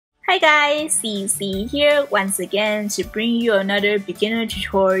Hi guys, CC here once again to bring you another beginner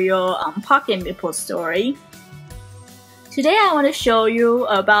tutorial on Pocket MapleStory. Today I want to show you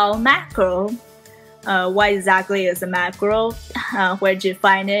about macro. What exactly is a macro, where to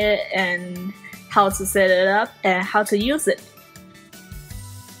find it, and how to set it up and how to use it.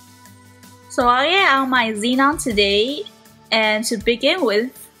 So I am on my Xenon today, and to begin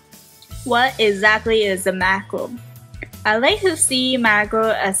with, what exactly is a macro? I like to see macro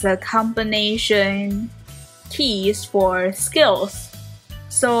as a combination keys for skills.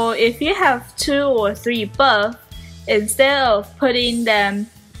 So if you have 2 or 3 buffs, instead of putting them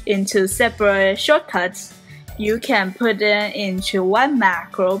into separate shortcuts, you can put them into one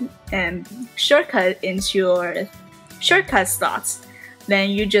macro and shortcut into your shortcut slots.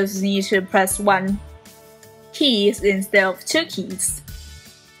 Then you just need to press 1 keys instead of 2 keys.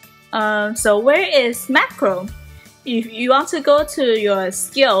 So where is macro? If you want to go to your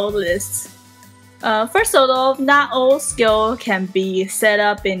skill list, first of all, not all skills can be set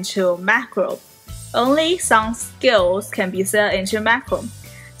up into macro. Only some skills can be set into macro.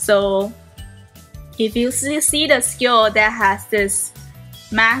 So if you see the skill that has this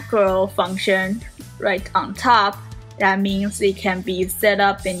macro function right on top, that means it can be set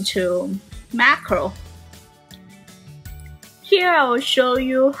up into macro. Here I will show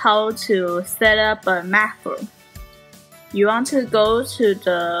you how to set up a macro. You want to go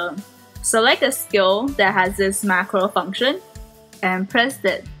to select a skill that has this macro function and press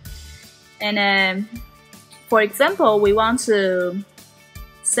it. And then, for example, we want to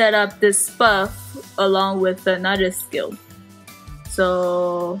set up this buff along with another skill.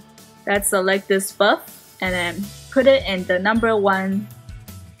 So let's select this buff and then put it in the number 1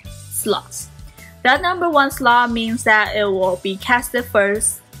 slot. That number 1 slot means that it will be casted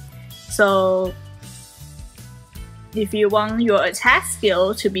first. So if you want your attack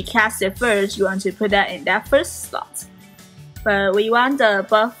skill to be casted first, you want to put that in that first slot. But we want the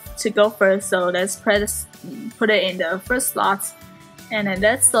buff to go first, so let's put it in the first slot. And then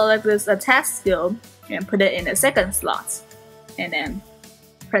let's select this attack skill and put it in the second slot. And then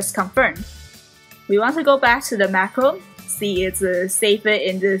press confirm. We want to go back to the macro. See, it's save it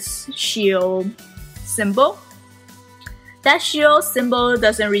in this shield symbol. That shield symbol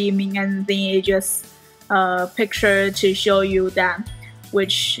doesn't really mean anything, it just picture to show you that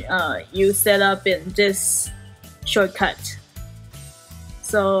which you set up in this shortcut.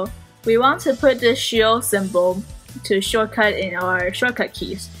 So we want to put this shield symbol to shortcut in our shortcut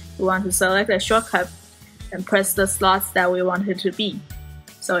keys. We want to select a shortcut and press the slots that we want it to be.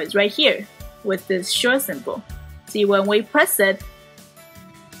 So it's right here with this short symbol. See, when we press it,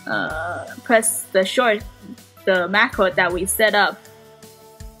 press the macro that we set up,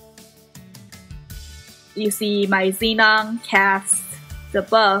 you see my Xenon casts the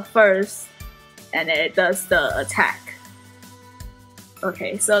buff first and then it does the attack.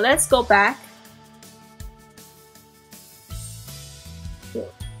 Okay, so let's go back.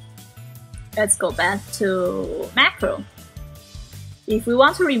 Let's go back to macro. If we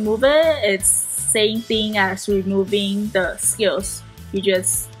want to remove it, it's same thing as removing the skills. You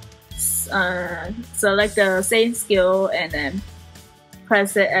just select the same skill and then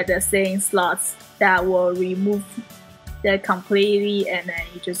press it at the same slots. That will remove that completely, and then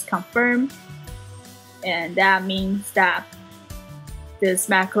you just confirm, and that means that this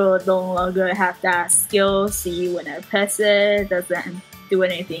macro no longer have that skill. See, when I press it doesn't do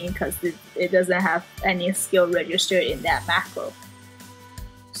anything because it doesn't have any skill registered in that macro.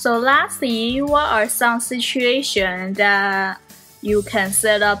 So lastly, what are some situations that you can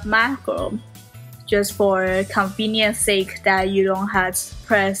set up macro just for convenience sake that you don't have to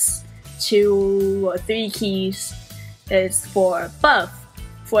press 2 or 3 keys? Is for buff.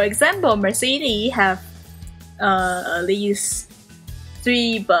 For example, Mercedes have at least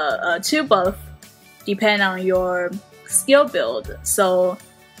 2 buff depending on your skill build. So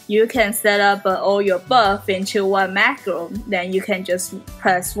you can set up all your buff into one macro. Then you can just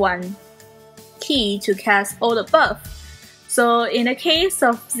press 1 key to cast all the buff. So in the case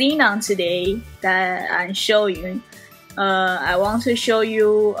of Xenon today that I'm showing, I want to show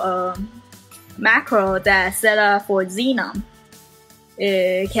you a macro that's set up for Xenon.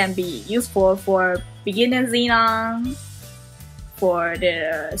 It can be useful for beginner Xenon for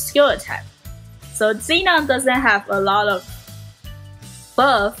the skill attack. So Xenon doesn't have a lot of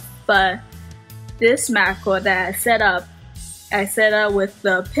buff, but this macro that I set up with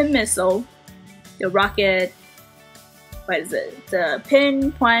the pin missile, the rocket, the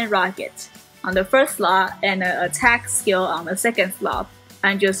pinpoint rocket on the first slot, and the attack skill on the second slot.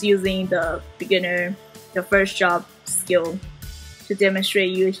 I'm just using the beginner, the first job skill to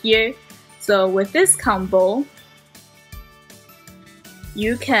demonstrate you here. So with this combo,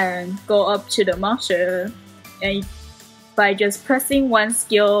 you can go up to the monster, and by just pressing one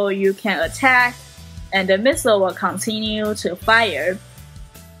skill, you can attack, and the missile will continue to fire.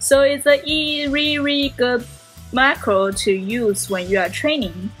 So it's a really good macro to use when you are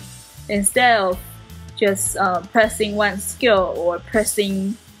training, instead of just pressing one skill or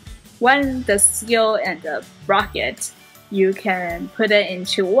pressing the skill and the rocket. You can put it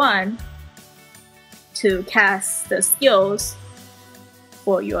into one to cast the skills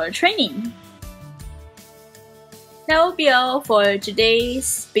for your training. That will be all for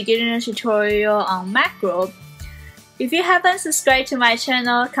today's beginner tutorial on macro. If you haven't subscribed to my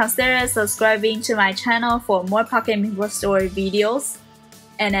channel, consider subscribing to my channel for more Pocket MapleStory videos.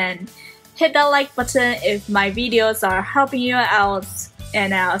 And then hit that like button if my videos are helping you out.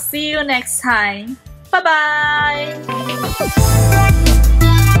 And I'll see you next time. Bye bye!